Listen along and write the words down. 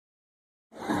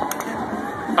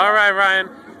All right, Ryan,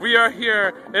 we are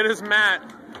here. It is Matt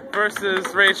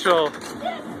versus Rachel.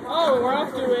 Oh, we're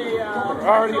off to a... We're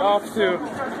already off to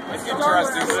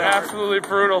an absolutely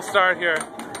brutal start here.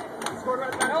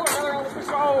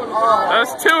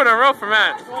 That's 2 in a row for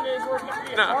Matt.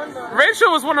 No,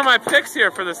 Rachel was one of my picks here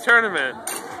for this tournament.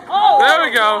 There we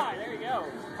go.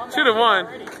 2-1.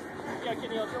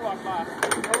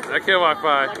 That kid walked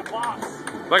by.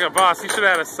 Like a boss. He should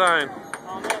have had a sign.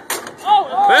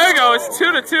 There you go. It's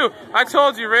 2-2. I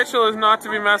told you, Rachel is not to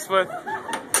be messed with.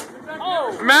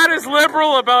 Matt is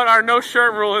liberal about our no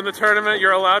shirt rule in the tournament.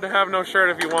 You're allowed to have no shirt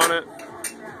if you want it.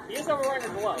 He is wearing a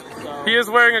glove. So. He is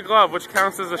wearing a glove, which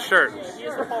counts as a shirt. Yeah, he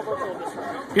is the Paul Burchill of this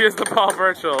tournament. He is the Paul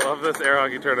Burchill of this air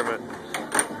hockey tournament.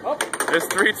 Oh. It's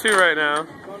 3-2 right now.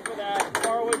 Going for that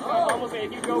far away shot. Almost a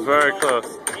huge goal. Very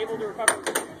close. Able to recover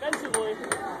defensively.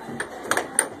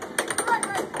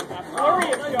 A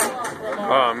flurry of shots from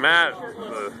Oh, Matt.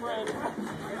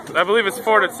 I believe it's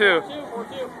 4-2.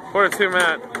 4-2,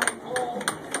 Matt.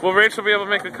 Will Rachel be able to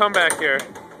make a comeback here?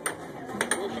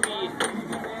 Will she be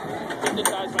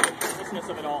hypnotized by the shirtlessness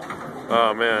of it all?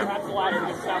 Oh, man. Perhaps the latter,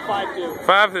 because it's now 5-2.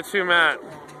 5-2, Matt.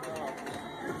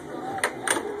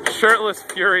 Shirtless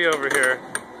fury over here.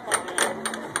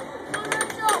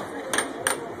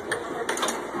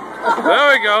 There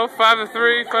we go.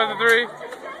 5-3. 5-3.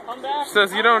 She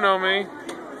says, "You don't know me."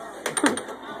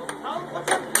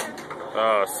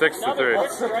 Oh, 6-3.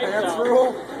 What's the pants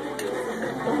rule?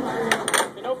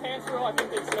 The no pants rule, I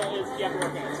think is you have to wear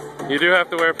pants. You do have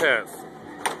to wear pants.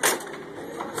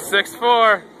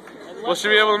 6-4. Will she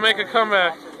be able to make a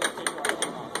comeback?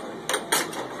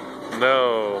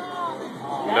 No.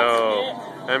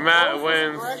 No. And Matt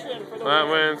wins. Matt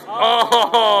wins.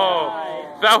 Oh!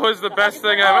 That was the best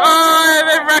thing ever. Oh!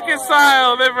 They've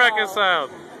reconciled. They've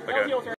reconciled. Okay.